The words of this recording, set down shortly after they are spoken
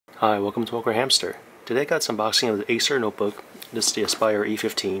Hi, welcome to AwkwardHamster. Today I got some unboxing of the Acer notebook. This is the Aspire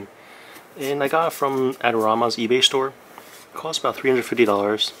E15. And I got it from Adorama's eBay store. It cost about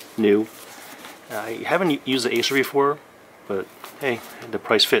 $350 new. I haven't used the Acer before, but hey, the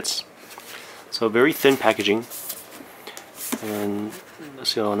price fits. So very thin packaging. And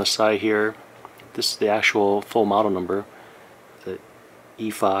let's see on the side here, this is the actual full model number. The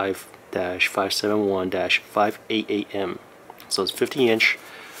E5-571-588M. So it's 50-inch.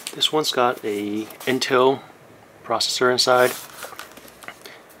 This one's got a Intel processor inside,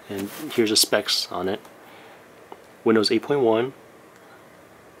 and here's the specs on it. Windows 8.1,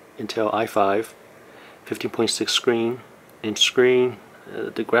 Intel i5, 15.6 inch screen.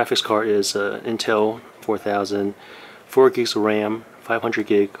 The graphics card is Intel 4000, 4 gigs of RAM, 500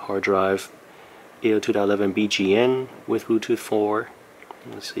 gig hard drive, 802.11 BGN with Bluetooth 4.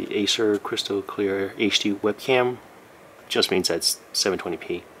 Let's see, Acer Crystal Clear HD webcam. Just means that's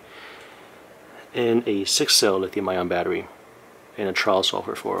 720p. And a 6-cell lithium-ion battery, and a trial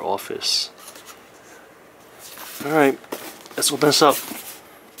software for Office. Alright, let's open this up.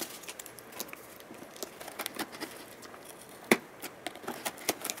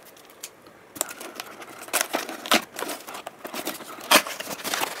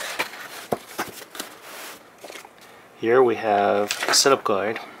 Here we have a setup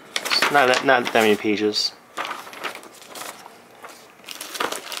guide. It's not that many pages.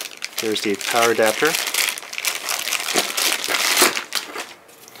 There's the power adapter.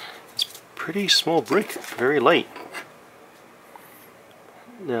 It's pretty small brick, very light.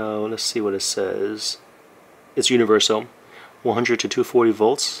 Now let's see what it says. It's universal, 100 to 240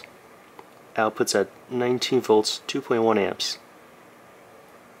 volts. Outputs at 19 volts, 2.1 amps.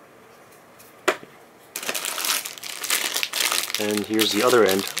 And here's the other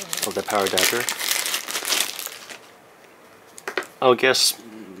end of the power adapter. I'll guess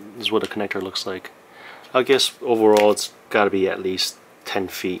this is what a connector looks like. I guess overall it's got to be at least 10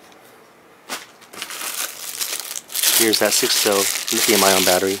 feet. Here's that 6-cell lithium-ion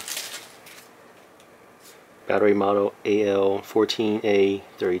battery. Battery model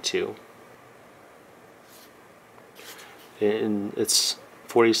AL14A32. And it's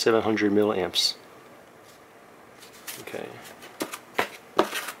 4700 milliamps. Okay.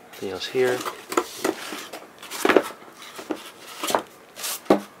 Anything else here?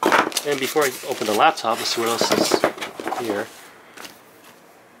 And before I open the laptop, let's see what else is here.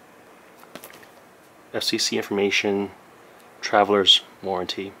 FCC information, traveler's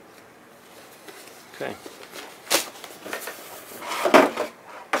warranty. Okay.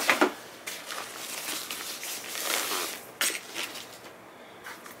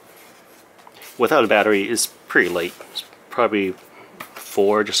 Without a battery, it's pretty light. It's probably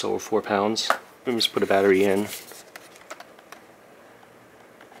just over 4 pounds. Let me just put a battery in.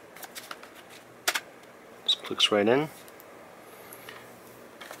 Clicks right in.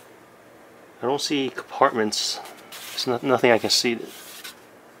 I don't see compartments. There's nothing I can see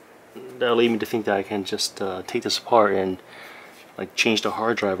that'll lead me to think that I can just take this apart and like change the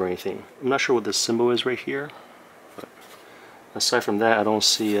hard drive or anything. I'm not sure what this symbol is right here, but aside from that, I don't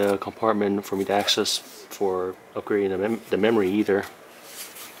see a compartment for me to access for upgrading the memory either.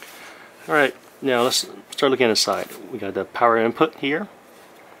 Alright, now let's start looking at the side. We got the power input here,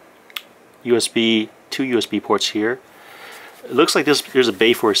 two USB ports here. It looks like there's a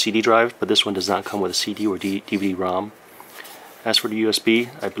bay for a CD drive, but this one does not come with a CD or DVD-ROM. As for the USB,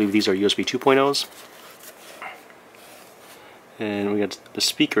 I believe these are USB 2.0s. And we got the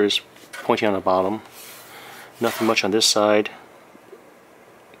speakers pointing on the bottom. Nothing much on this side.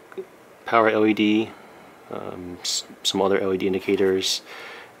 Power LED, some other LED indicators,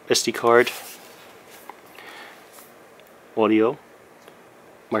 SD card, audio,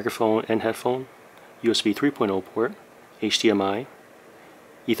 microphone and headphone, USB 3.0 port, HDMI,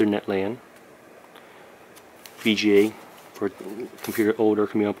 Ethernet LAN, VGA for older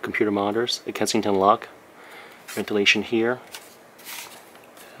computer monitors, a Kensington lock, ventilation here.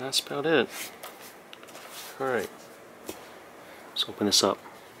 That's about it. Alright, let's open this up.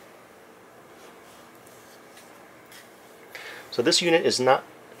 So this unit is not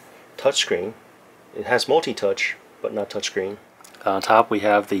touchscreen. It has multi-touch, but not touchscreen. On top we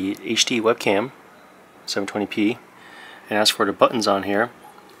have the HD webcam, 720p, and as for the buttons on here,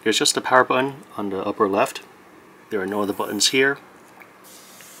 there's just the power button on the upper left. There are no other buttons here.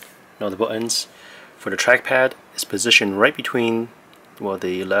 No other buttons. For the trackpad, it's positioned right between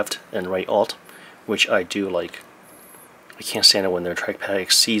the left and right alt, which I do like. I can't stand it when the trackpad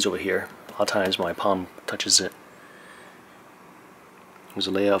exceeds over here. A lot of times my palm touches it. Here's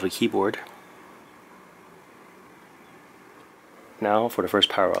a layout of a keyboard. Now for the first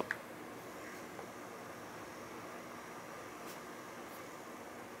power up.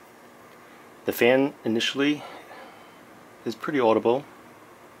 The fan initially is pretty audible,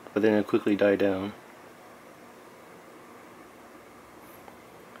 but then it quickly died down.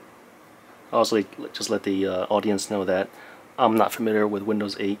 Also, just let the audience know that I'm not familiar with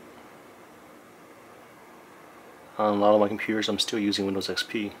Windows 8. On a lot of my computers, I'm still using Windows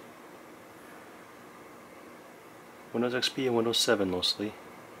XP. Windows XP and Windows 7 mostly.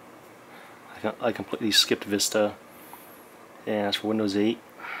 I completely skipped Vista. And as for Windows 8,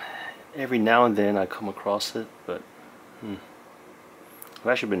 every now and then I come across it, but I've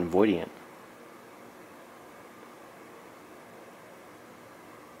actually been avoiding it.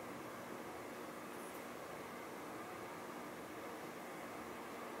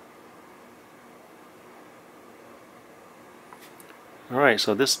 Alright,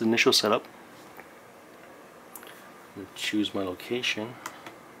 so this is the initial setup. I'm going to choose my location.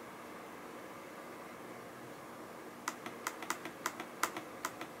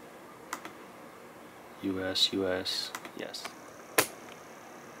 US, yes.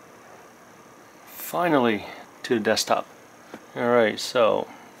 Finally, to the desktop. Alright, so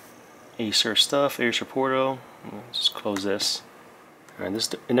Acer stuff, Acer Portal. Let's just close this. Alright, this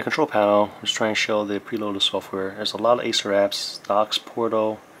in the control panel. I'm just trying to show the preloaded software. There's a lot of Acer apps: Docs,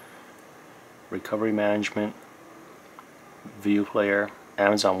 Portal, Recovery Management, View Player,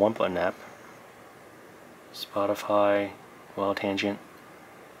 Amazon One Button app, Spotify, Wild Tangent,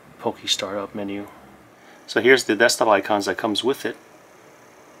 Poke Startup menu. So here's the desktop icons that comes with it.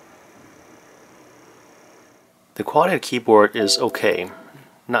 The quality of the keyboard is okay,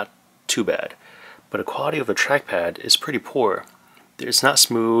 not too bad, but the quality of the trackpad is pretty poor. It's not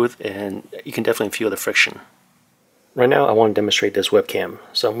smooth, and you can definitely feel the friction. Right now I want to demonstrate this webcam,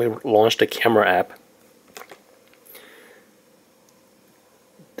 so I'm going to launch the camera app.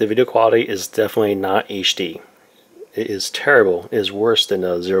 The video quality is definitely not HD. It is terrible. It is worse than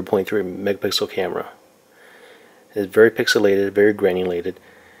a 0.3 megapixel camera. It's very pixelated, very granulated,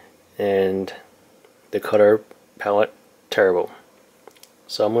 and the color palette, terrible.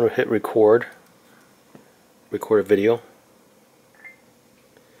 So I'm going to hit record a video.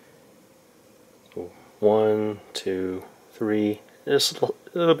 1, 2, 3, just a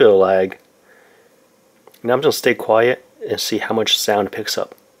little bit of lag. Now I'm just going to stay quiet and see how much sound it picks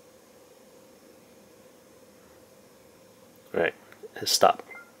up. Alright, let's stop.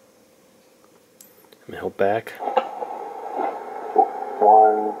 I'm going to hold back.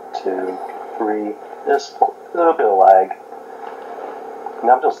 1, 2, 3, just a little bit of lag.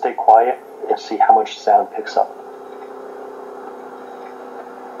 Now I'm just going to stay quiet and see how much sound picks up.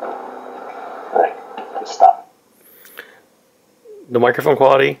 Alright, let's stop. The microphone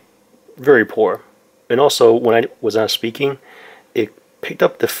quality, very poor. And also, when I was not speaking, it picked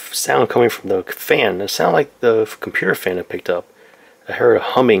up the sound coming from the fan. It sounded like the computer fan it picked up. I heard a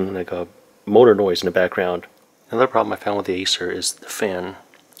humming, like a motor noise in the background. Another problem I found with the Acer is the fan.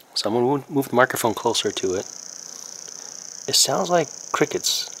 So I'm going to move the microphone closer to it. It sounds like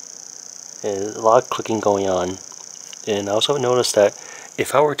crickets. And a lot of clicking going on. And I also noticed that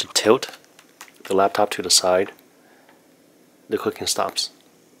if I were to tilt the laptop to the side, the clicking stops.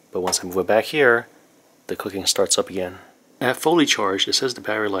 But once I move it back here, the clicking starts up again. At fully charged, it says the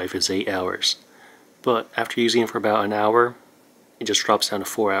battery life is 8 hours. But after using it for about an hour, it just drops down to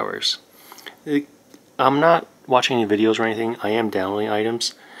 4 hours. I'm not watching any videos or anything. I am downloading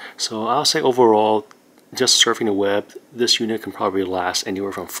items. So I'll say overall, just surfing the web, this unit can probably last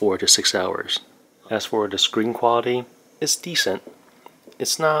anywhere from 4 to 6 hours. As for the screen quality, it's decent.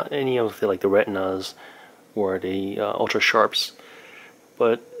 It's not any of the Retinas or the Ultra Sharps,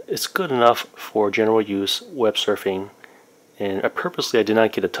 but it's good enough for general use web surfing. And purposely I did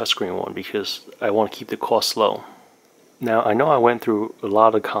not get a touchscreen one because I want to keep the cost low. Now I know I went through a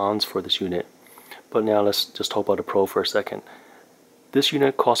lot of cons for this unit, but now let's just talk about the Pro for a second. This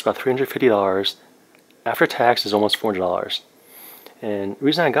unit costs about $350. After tax is almost $400. And the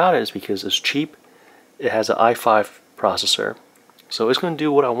reason I got it is because it's cheap. It has an i5 processor, so it's going to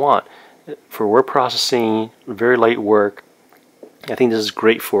do what I want. For word processing, very light work, I think this is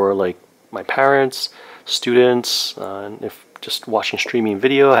great for my parents, students, and if just watching streaming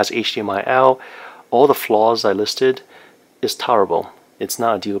video, has HDMI out. All the flaws I listed is tolerable. It's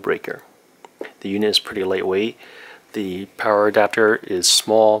not a deal breaker. The unit is pretty lightweight. The power adapter is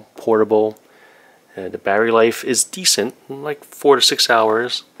small, portable. The battery life is decent, like 4 to 6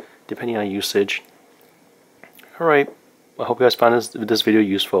 hours, depending on usage. Alright, I hope you guys found this video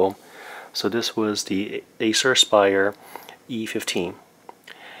useful. So this was the Acer Aspire E15.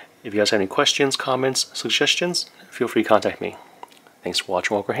 If you guys have any questions, comments, suggestions, feel free to contact me. Thanks for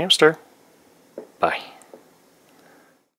watching AwkwardHamster. Bye.